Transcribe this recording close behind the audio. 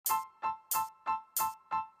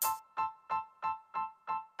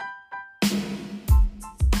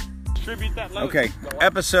distribute that load. Okay,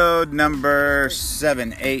 episode number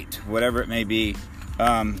 7, 8, whatever it may be.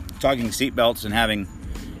 Talking seatbelts and having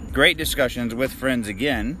great discussions with friends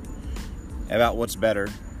again about what's better,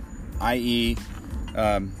 i.e.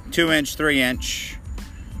 2-inch, 3-inch,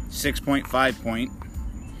 6.5 point,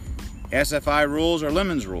 SFI rules or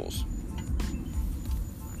Lemons rules.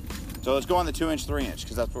 So let's go on the 2-inch, 3-inch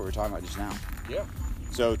because that's what we were talking about just now. Yeah.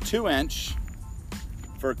 So 2-inch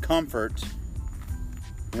for comfort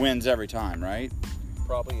wins every time, right?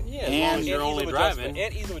 Probably. Yeah, as long as you're only driving.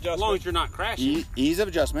 And ease of adjustment. As long as you're not crashing. Ease of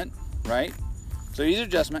adjustment, right? So ease of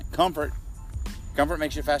adjustment, comfort. Comfort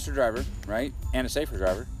makes you a faster driver, right? And a safer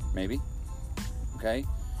driver, maybe. Okay?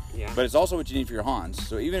 Yeah. But it's also what you need for your Hans.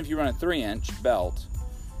 So even if you run a 3-inch belt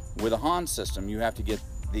with a Hans system, you have to get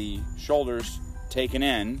the shoulders taken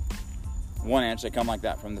in 1 inch. They come like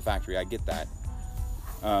that from the factory. I get that.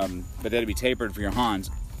 But that'd be tapered for your Hans.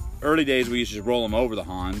 Early days, we used to just roll them over the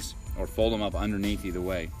Hans or fold them up underneath, either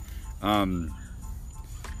way. But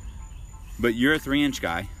you're a 3-inch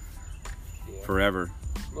guy forever.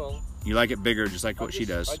 Well, you like it bigger, just like what she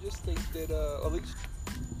does. I just think that at least,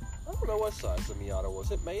 I don't know what size the Miata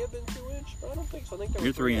was. It may have been 2-inch, but I don't think so. I think they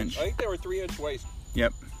were 3-inch. I think they were 3-inch waist.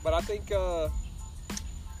 Yep. But I think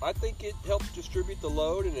it helps distribute the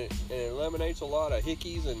load, and it eliminates a lot of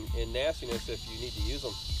hickeys and nastiness if you need to use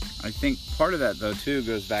them. I think part of that, though, too,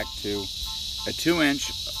 goes back to a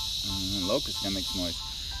 2-inch. Locust gonna make some noise.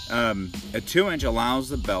 A 2-inch allows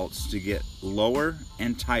the belts to get lower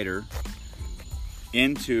and tighter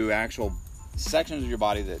into actual sections of your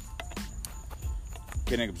body that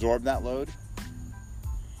can absorb that load.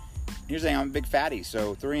 Here's the thing, I'm a big fatty,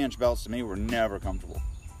 so 3-inch belts to me were never comfortable.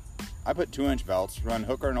 I put 2-inch belts, run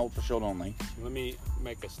hooker and old for shield only. Let me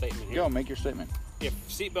make a statement here. Go, make your statement. If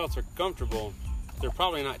seatbelts are comfortable, they're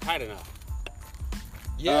probably not tight enough.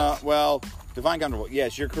 Yes. Well, define comfortable.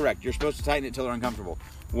 Yes, you're correct. You're supposed to tighten it till they're uncomfortable.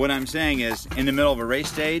 What I'm saying is, in the middle of a race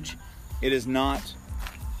stage, it is not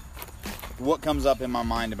what comes up in my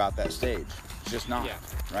mind about that stage. It's just not,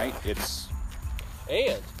 right? It's...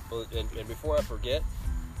 And before I forget,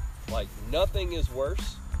 like, nothing is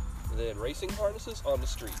worse than racing harnesses on the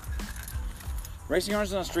street. Racing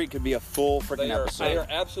harnesses on the street could be a full freaking episode. They are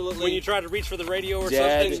absolutely... When you try to reach for the radio or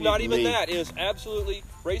Dead something. It's not even that. It is absolutely...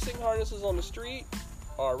 Racing harnesses on the street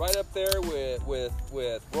are right up there with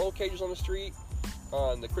roll cages on the street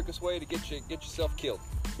on the quickest way to get yourself killed.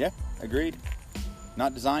 Yeah, agreed.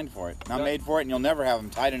 Not designed for it. Not made for it, and you'll never have them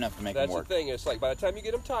tight enough to make them work. That's the thing. It's like, by the time you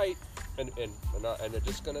get them tight, and I'm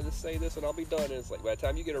just going to say this and I'll be done, and it's like, by the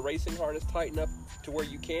time you get a racing harness tight enough to where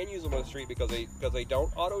you can use them on the street because they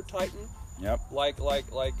don't auto-tighten,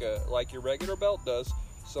 like your regular belt does.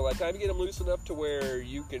 So by the time you get them loose enough to where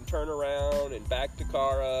you can turn around and back the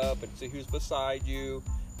car up and see who's beside you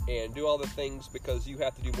and do all the things, because you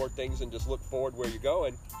have to do more things than just look forward where you're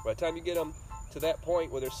going. By the time you get them to that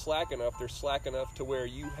point where they're slack enough to where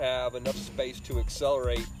you have enough space to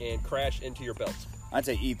accelerate and crash into your belts. I'd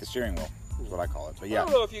say eat the steering wheel is what I call it. But yeah, I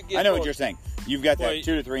don't know if you get I know what you're saying. You've got that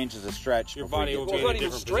 2 to 3 inches of stretch. Your body will be it's not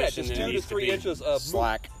even stretch. It's 2 to 3 inches of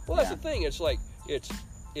slack. Well, that's the thing. It's like it's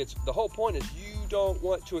the whole point is you don't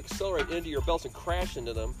want to accelerate into your belts and crash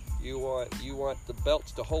into them. You want the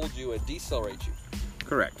belts to hold you and decelerate you.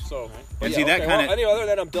 Correct. So, and see that kind of. Anyway, other than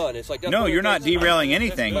that, I'm done. It's like no, you're not derailing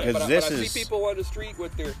anything because this is. I see people on the street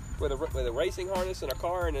with a racing harness in a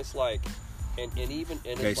car, and it's like, and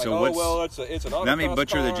it's like, so oh well, it's an autocross let me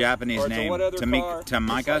butcher car, the Japanese name.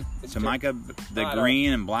 Tamika, the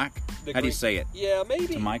green and black. How do you say it? Yeah,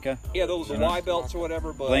 maybe. Tamika. Yeah, those Y belts or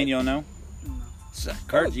whatever. But Blaine, you'll know.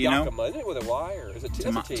 Kurt, do you know? Isn't it with a Y or is it T?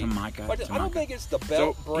 Tamika. I don't think it's the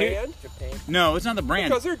belt brand. No, it's not the brand.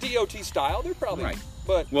 Because they're DOT style. They're probably right.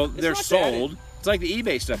 But they're sold. It's like the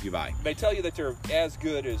eBay stuff you buy. They tell you that they're as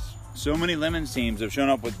good as. So many Lemons teams have shown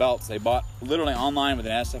up with belts they bought literally online with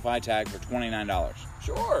an SFI tag for $29.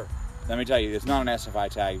 Sure. Let me tell you, it's not an SFI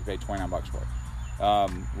tag. You pay $29 for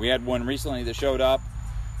it. We had one recently that showed up.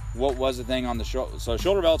 What was the thing on the shoulder? So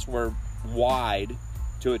shoulder belts were wide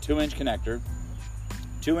to a 2-inch connector,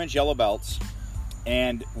 2-inch yellow belts,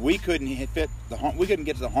 and we couldn't get to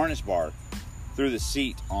the harness bar through the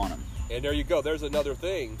seat on them. And there you go. There's another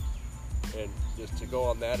thing, and just to go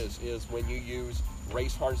on that is when you use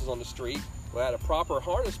race harnesses on the street, without a proper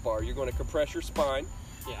harness bar, you're going to compress your spine.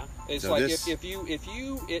 Yeah. It's so like if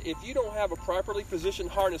you don't have a properly positioned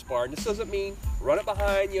harness bar, and this doesn't mean run it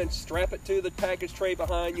behind you and strap it to the package tray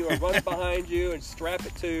behind you, or run it behind you and strap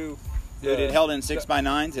it to. Dude, it held in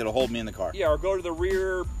 6x9s. It'll hold me in the car. Yeah, or go to the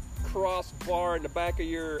rear crossbar in the back of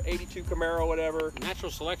your '82 Camaro, whatever.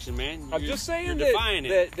 Natural selection, man. I'm just saying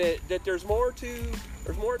that there's more to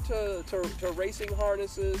racing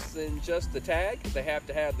harnesses than just the tag. They have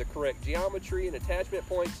to have the correct geometry and attachment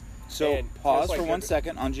points. So and pause like for 1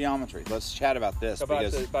 second on geometry. Let's chat about this. About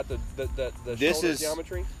because the this shoulder is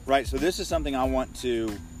geometry. Right. So this is something I want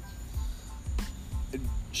to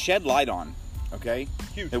shed light on. Okay.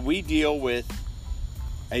 Huge. That we deal with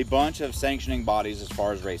a bunch of sanctioning bodies as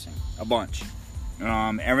far as racing. A bunch.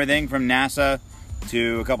 Everything from NASA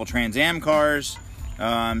to a couple Trans Am cars,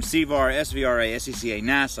 CVAR, SVRA, SCCA,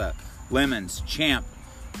 NASA, Lemons, Champ.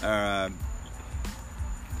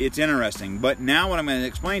 It's interesting. But now what I'm going to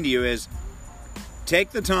explain to you is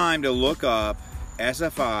take the time to look up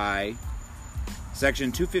SFI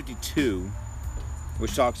section 252,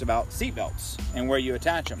 which talks about seatbelts and where you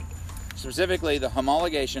attach them. Specifically, the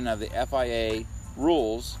homologation of the FIA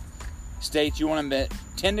rules states you want to be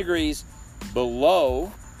 10 degrees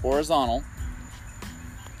below horizontal,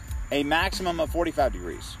 a maximum of 45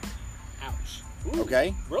 degrees. Ouch. Ooh,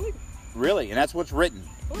 okay? Really, and that's what's written.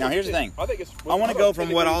 Well, now here's the thing. I want to go from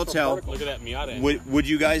what I'll tell. Look at that Miata. Would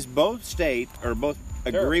you guys both state or both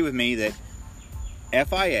agree with me that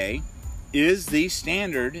FIA is the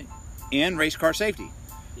standard in race car safety?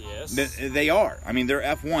 Yes. They are. I mean, they're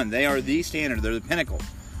F1. They are the standard. They're the pinnacle.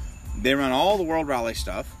 They run all the World Rally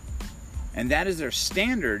stuff, and that is their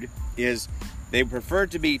standard. Is they prefer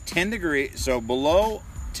it to be 10 degrees. So below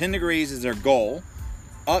 10 degrees is their goal,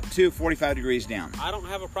 up to 45 degrees down. I don't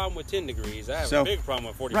have a problem with 10 degrees. I have a big problem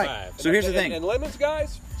with 45. Right. So here's the thing. And Lemons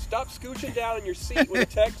guys, stop scooching down in your seat when the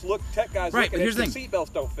tech guys right, looking at your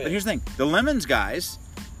seatbelts don't fit. But here's the thing. The Lemons guys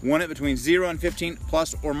want it between 0 and 15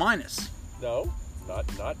 plus or minus. No,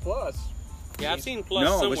 not plus. Yeah, I've seen plus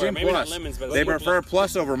no, somewhere. Maybe plus. not Lemons, but they prefer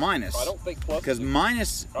plus over minus. I don't think plus. Because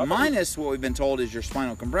minus, what we've been told is your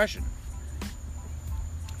spinal compression.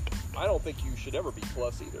 I don't think you should ever be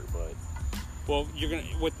plus either, but. Well, you're gonna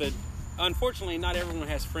unfortunately, not everyone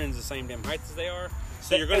has friends the same damn height as they are,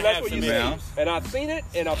 so you're gonna have some issues. And I've seen it,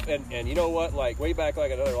 and you know what? Like way back,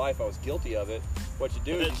 like another life, I was guilty of it. What you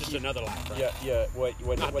do is just another life, right? Yeah.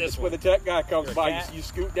 When the tech guy comes by, you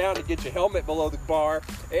scoot down and get your helmet below the bar,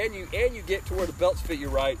 and you get to where the belts fit you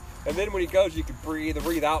right. And then when he goes, you can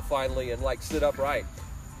breathe out finally and like sit upright.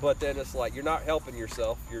 But then it's like you're not helping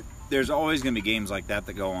yourself. There's always going to be games like that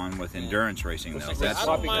go on with endurance racing, though. That's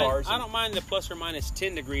I don't mind the plus or minus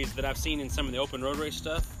 10 degrees that I've seen in some of the open road race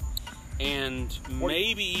stuff. And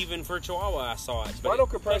maybe even for Chihuahua I saw it. Spinal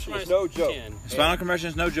compression is no joke. Spinal compression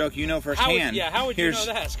is no joke. You know firsthand. How would you know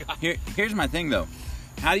that, Scott? Here's my thing, though.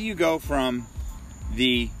 How do you go from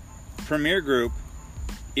the Premier Group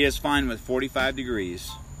is fine with 45 degrees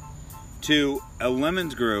to a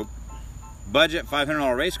Lemons Group, budget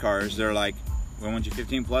 $500 race cars, they're like, we want you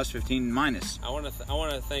 15 plus, 15 minus. I want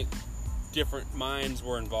to think different minds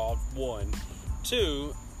were involved. 1,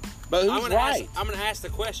 2. But who's right? I'm going to ask the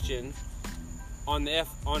question on the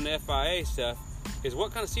FIA stuff: is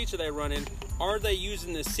what kind of seats are they running? Are they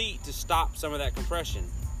using the seat to stop some of that compression?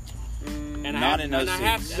 Not in those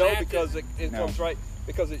seats. No, because it comes right.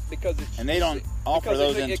 Because it. And they don't offer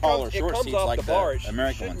those in tall or short seats like the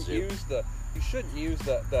American ones do. You shouldn't use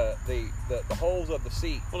the holes of the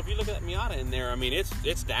seat. Well, if you look at that Miata in there, I mean,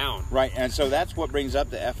 it's down. Right, and so that's what brings up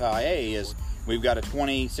the FIA is we've got a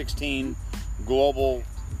 2016 Global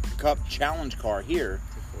Cup Challenge car here.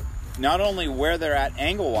 Not only where they're at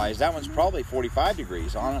angle-wise, that one's probably 45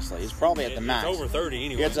 degrees, honestly. It's probably at the max. It's over 30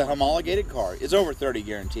 anyway. It's a homologated car. It's over 30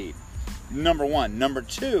 guaranteed. Number one. Number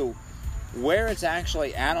two, where it's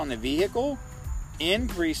actually at on the vehicle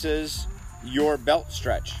increases your belt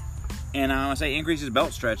stretch. And I want to say increases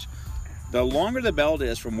belt stretch. The longer the belt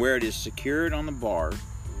is from where it is secured on the bar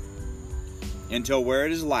until where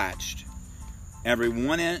it is latched, every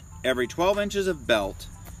 12 inches of belt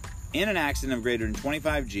in an accident of greater than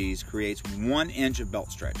 25 G's creates 1 inch of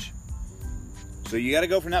belt stretch. So you got to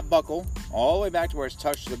go from that buckle all the way back to where it's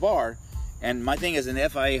touched the bar. And my thing is, in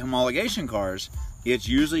FIA homologation cars, it's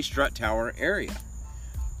usually strut tower area.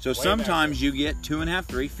 So sometimes you get 2.5,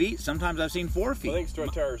 3 feet. Sometimes I've seen 4 feet. I think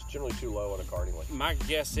strut tower is generally too low on a car anyway. My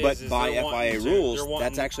guess is, but by FIA rules,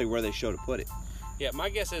 that's actually where they show to put it. Yeah, my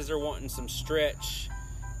guess is they're wanting some stretch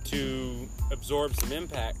to absorb some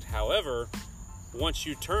impact. However, once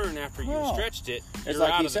you turn after you've stretched it, it's you're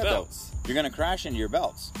like out you of said, the belts. Though, you're going to crash into your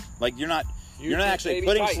belts. Like you're not actually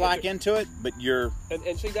putting slack into it, but you're.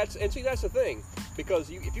 And see that's the thing, because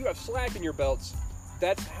if you have slack in your belts,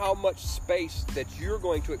 that's how much space that you're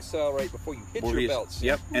going to accelerate before you hit your belts.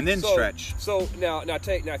 Yep, and then stretch. So now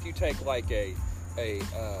if you take like a a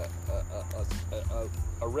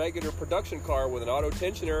regular production car with an auto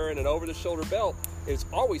tensioner and an over-the-shoulder belt, it's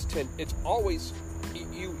always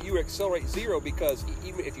you accelerate zero, because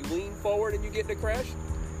even if you lean forward and you get in a crash,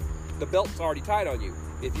 the belt's already tight on you.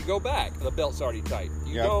 If you go back, the belt's already tight.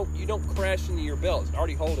 You don't crash into your belt; it's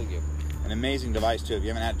already holding you. An amazing device too. If you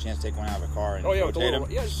haven't had a chance to take one out of a car and rotate them,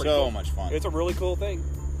 it's so cool. much fun. It's a really cool thing,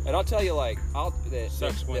 and I'll tell you, like,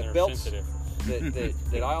 Sucks when they're belts sensitive.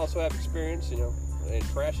 that I also have experience, in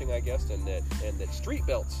crashing, I guess, and that street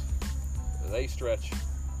belts, they stretch,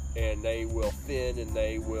 and they will thin, and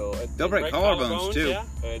they will. They'll break collarbones too. Yeah.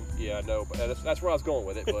 And yeah, I know, but that's where I was going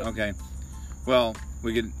with it. But. Okay. Well,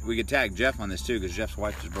 we could tag Jeff on this too, because Jeff's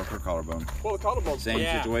wife just broke her collarbone. Well, the collarbone. Same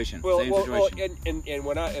situation. Well, same situation. And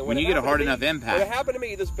when you get a hard enough impact. When it happened to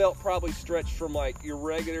me, this belt probably stretched from like your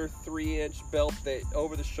regular 3-inch belt that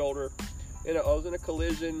over the shoulder. I was in a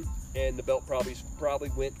collision, and the belt probably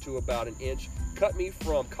went to about an inch. Cut me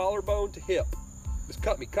from collarbone to hip. Just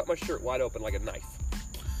cut my shirt wide open like a knife.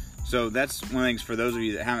 So that's one of the things for those of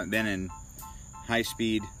you that haven't been in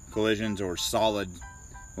high-speed collisions or solid.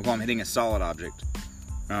 We'll call them hitting a solid object.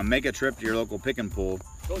 Make a trip to your local pick and pull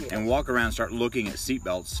and walk around and start looking at seat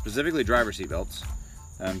belts, specifically driver seat belts,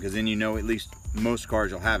 because then at least most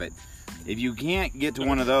cars will have it. If you can't get to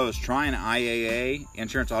one of those, try an IAA,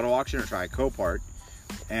 Insurance Auto Auction, or try a Copart,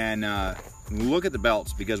 and look at the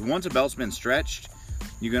belts, because once a belt's been stretched,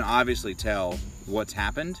 you can obviously tell what's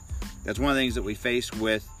happened. That's one of the things that we face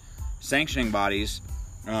with sanctioning bodies.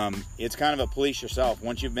 It's kind of a police yourself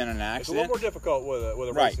once you've been in an accident. It's a little more difficult with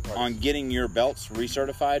a right racing car. On getting your belts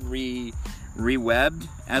recertified, re-webbed,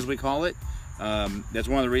 as we call it. That's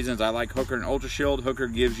one of the reasons I like Hooker and Ultra Shield. Hooker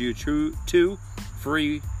gives you two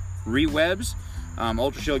free re-webs.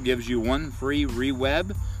 Ultra Shield gives you one free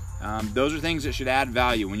re-web. Those are things that should add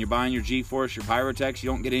value. When you're buying your G-Force, your Pyrotex, you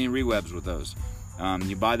don't get any re-webs with those.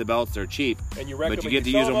 You buy the belts, they're cheap, but you get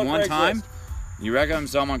to use them one time. You recommend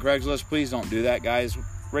sell them on Craigslist? Please don't do that, guys.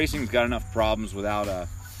 Racing's got enough problems without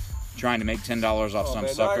trying to make $10 off some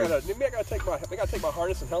sucker. I gotta take my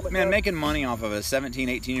harness and helmet. Man, making money off of a 17,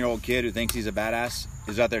 18-year-old kid who thinks he's a badass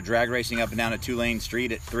is out there drag racing up and down a 2-lane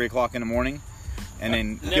street at 3 o'clock in the morning, and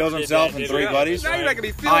then kills himself and 3 buddies. Now you're making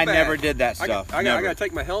me feel I bad. never did that stuff. I gotta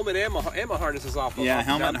take my helmet and my harnesses off. Yeah,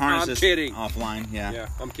 helmet and harnesses. I'm kidding. Offline. Yeah. Yeah,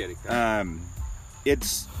 I'm kidding.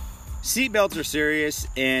 It's seat belts are serious,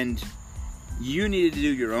 and you need to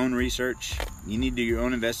do your own research. You need to do your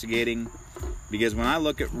own investigating, because when I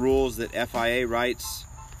look at rules that FIA writes,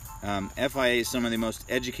 FIA is some of the most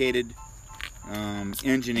educated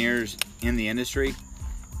engineers in the industry.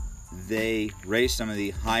 They race some of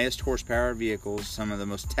the highest horsepower vehicles, some of the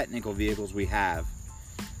most technical vehicles we have,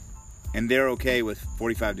 and they're okay with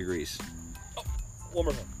 45 degrees. Oh, one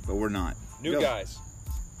more time. But we're not. New guys,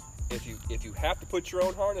 if you have to put your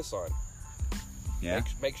own harness on,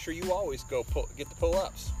 make sure you always get the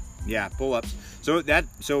pull-ups. Yeah, pull-ups. So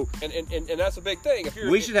that's a big thing.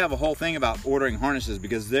 We should have a whole thing about ordering harnesses,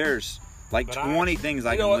 because there's like 20 things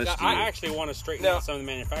I can list to you. I actually want to straighten out some of the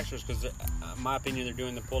manufacturers, because in my opinion, they're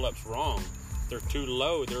doing the pull-ups wrong. They're too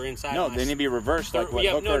low. They're inside. No, they need to be reversed, like what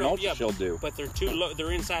Hooker and Ultra Shield do. But they're too low.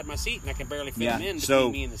 They're inside my seat, and I can barely fit them in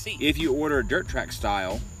between me and the seat. If you order a dirt track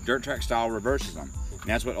style reverses them. And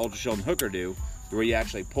that's what Ultra Shield and Hooker do, where you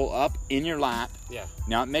actually pull up in your lap. Yeah.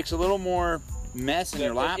 Now it makes a little more mess in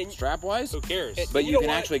your lap, strap-wise. Who cares? But you can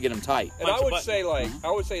actually get them tight. And I would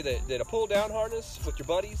say that a pull-down harness with your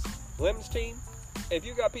buddies, Lemon's team, if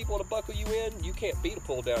you got people to buckle you in, you can't beat a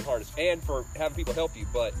pull-down harness. And for having people help you,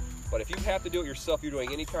 but if you have to do it yourself, you're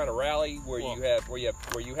doing any kind of rally where you have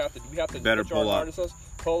to better put your pull up. harnesses,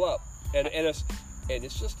 pull up, and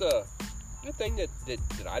it's just a thing that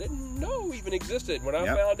I didn't know even existed when I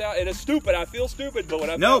found out. And it's stupid. I feel stupid, but when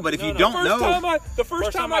I but if you don't know, the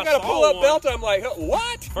first time I got a pull-up belt, I'm like,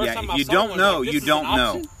 what? If you don't know, you don't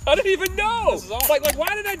know. I didn't even know. This is awesome. Like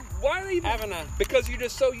why did I even? Because you're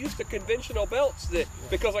just so used to conventional belts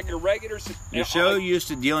because like your regular. You're so used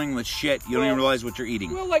to dealing with shit, you don't even realize what you're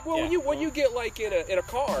eating. Well, when you get like in a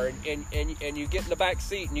car and you get in the back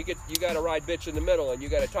seat and you got a ride bitch in the middle and you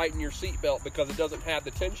got to tighten your seat belt because it doesn't have the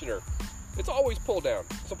tensioner. It's always pull down.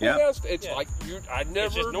 So pull down. It's like I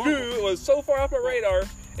never knew. It was so far off my radar,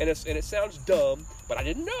 and it sounds dumb, but I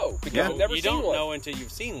didn't know because I've never seen one. You don't know until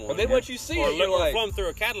you've seen one. But then once you see it, you're like flum through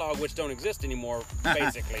a catalog, which don't exist anymore,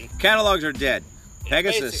 basically. Catalogs are dead.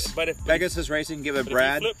 Pegasus. Pegasus Racing, give it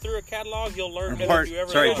Brad. If you flip through a catalog, you'll learn.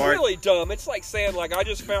 It's really dumb. It's like saying I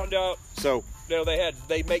just found out. So.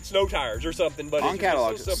 They make snow tires or something, but on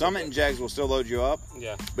catalogs, Summit and Jags will still load you up.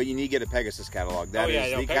 Yeah. But you need to get a Pegasus catalog. That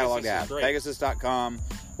is the catalog app. Great. Pegasus.com.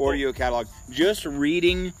 Order you a catalog. Just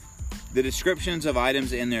reading The descriptions of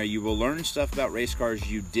items in there, you will learn stuff about race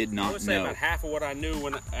cars you did not know. I would say about half of what I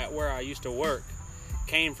knew at where I used to work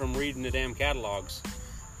came from reading the damn catalogs.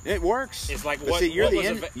 It works. It's like but see, you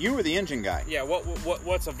were the engine guy. Yeah,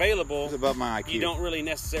 what's available? It's above my IQ. You don't really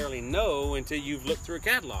necessarily know until you've looked through a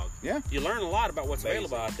catalog. Yeah. You learn a lot about what's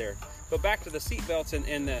available out there. But back to the seat belts and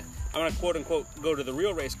I'm going to quote unquote go to the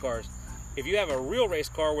real race cars. If you have a real race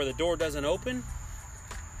car where the door doesn't open,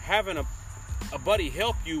 having a buddy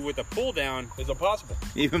help you with a pull down is impossible.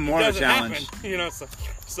 Even more of a challenge. Happen, you know,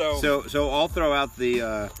 so I'll throw out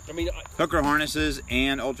the Hooker harnesses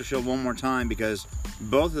and Ultra Shield one more time because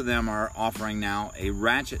both of them are offering now a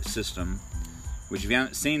ratchet system, which if you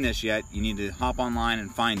haven't seen this yet, you need to hop online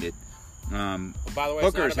and find it. By the way,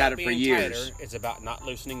 Hooker's had it for years. Tighter, it's about not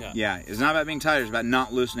loosening up. Yeah, it's not about being tighter, it's about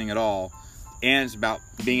not loosening at all. And it's about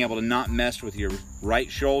being able to not mess with your right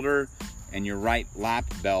shoulder and your right lap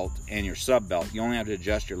belt and your sub belt. You only have to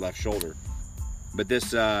adjust your left shoulder. But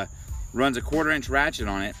this runs a 1/4-inch ratchet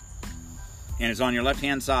on it, and it's on your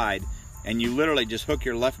left-hand side, and you literally just hook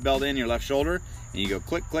your left belt in your left shoulder, and you go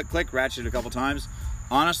click, click, click, ratchet it a couple times.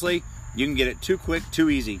 Honestly, you can get it too quick, too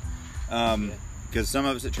easy. Because some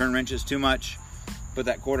of us that turn wrenches too much, put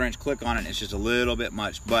that 1/4-inch click on it, and it's just a little bit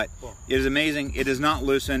much. But it is amazing. It does not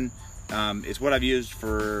loosen. It's what I've used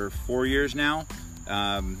for 4 years now.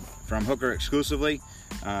 From Hooker exclusively.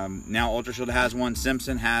 Now Ultra Shield has one,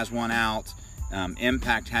 Simpson has one out,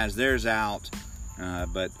 Impact has theirs out,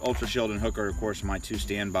 but Ultra Shield and Hooker, of course, are my two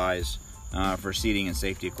standbys for seating and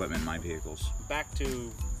safety equipment in my vehicles. Back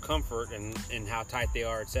to comfort and how tight they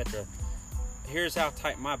are, etc. Here's how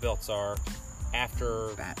tight my belts are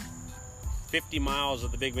after 50 miles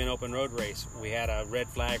of the Big Bend Open Road Race. We had a red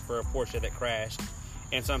flag for a Porsche that crashed,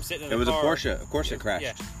 and so I'm sitting in the car. It was a Porsche. Of course it crashed.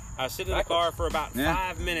 Yeah. I was sitting in the car for about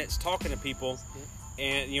 5 minutes talking to people,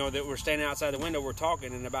 and that we're standing outside the window, we're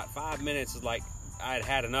talking, and about 5 minutes is like I had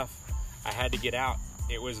had enough. I had to get out.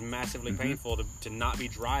 It was massively painful to not be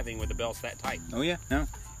driving with the belts that tight. Oh yeah, no.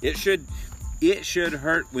 It should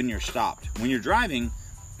hurt when you're stopped. When you're driving,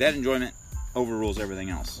 that enjoyment overrules everything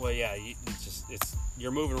else. Well, yeah,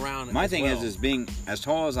 you're moving around. My thing is being as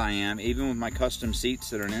tall as I am, even with my custom seats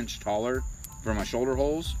that are an inch taller for my shoulder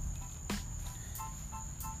holes.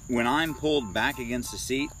 When I'm pulled back against the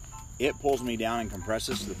seat, it pulls me down and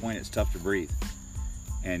compresses to the point it's tough to breathe.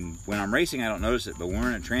 And when I'm racing, I don't notice it. But when we're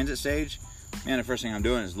in a transit stage, man, the first thing I'm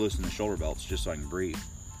doing is loosening the shoulder belts just so I can breathe.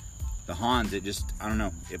 The Hans, I don't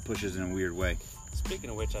know, it pushes in a weird way. Speaking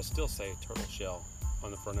of which, I still say turtle shell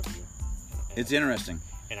on the front of you. It's interesting.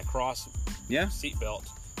 And a cross seat belt.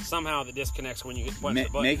 Somehow that disconnects when you hit the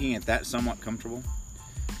button. Making it that somewhat comfortable.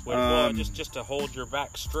 Well, just to hold your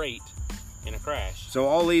back straight in a crash. So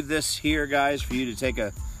I'll leave this here, guys, for you to take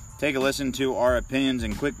a listen to our opinions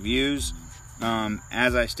and quick views.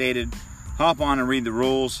 As I stated, hop on and read the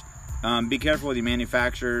rules. Be careful with your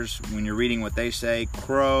manufacturers when you're reading what they say.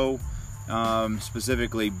 Crow,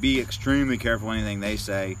 specifically, be extremely careful with anything they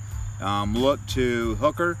say. Look to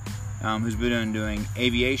Hooker, who's been doing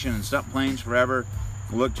aviation and stunt planes forever.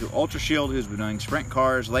 Look to Ultra Shield, who's been doing sprint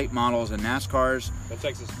cars, late models, and NASCARs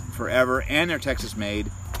forever, and they're Texas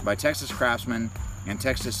made by Texas craftsmen and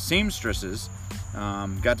Texas seamstresses.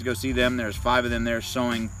 Got to go see them. There's 5 of them there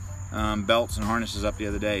sewing belts and harnesses up the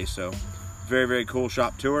other day. So very, very cool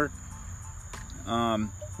shop tour.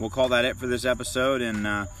 We'll call that it for this episode,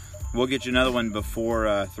 and we'll get you another one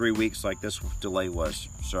before 3 weeks like this delay was.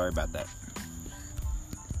 Sorry about that.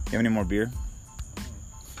 You have any more beer?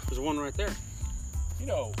 There's one right there.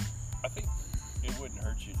 I think it wouldn't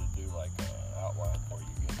hurt you to do like an outline before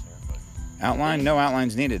you get there. But outline? No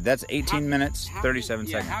outlines needed. That's 18 minutes, 37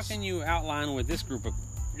 seconds. How can you outline with this group of...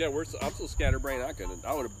 Yeah, I'm so scatterbrained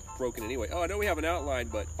I would have broken anyway. Oh, I know we have an outline,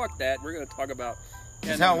 but fuck that. We're going to talk about...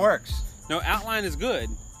 That's how it works. No, outline is good.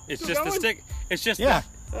 It's just the stick... It's just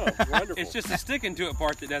wonderful. It's just the sticking to it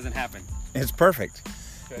part that doesn't happen. It's perfect.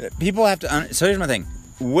 Okay. People have to... So here's my thing.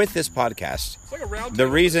 With this podcast, it's like a round the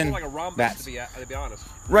reason it's like a rhombus, to be honest.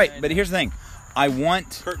 Right, but here's the thing.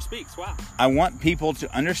 Kurt speaks. Wow. I want people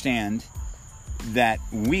to understand that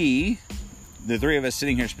we, the 3 of us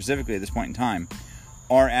sitting here specifically at this point in time,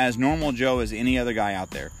 are as normal Joe as any other guy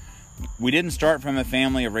out there. We didn't start from a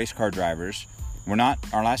family of race car drivers. We're not.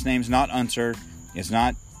 Our last name's not Unser. It's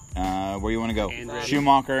not where you want to go. Andretti.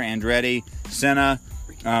 Schumacher, Andretti, Senna.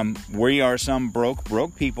 We are some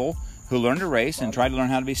broke people who learned to race and tried to learn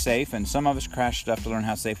how to be safe, and some of us crashed stuff to learn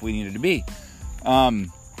how safe we needed to be.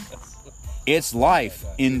 It's life.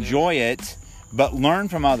 Enjoy it, but learn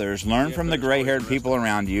from others. Learn from the gray-haired people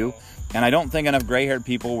around you. And I don't think enough gray-haired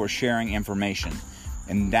people were sharing information.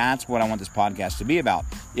 And that's what I want this podcast to be about.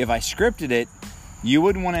 If I scripted it, You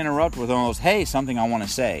wouldn't want to interrupt with all those, hey, something I want to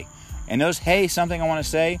say. And those, hey, something I want to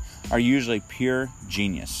say are usually pure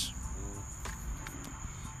genius.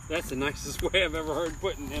 That's the nicest way I've ever heard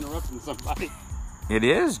interrupting somebody. It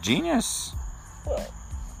is genius. Well,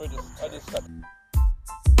 I just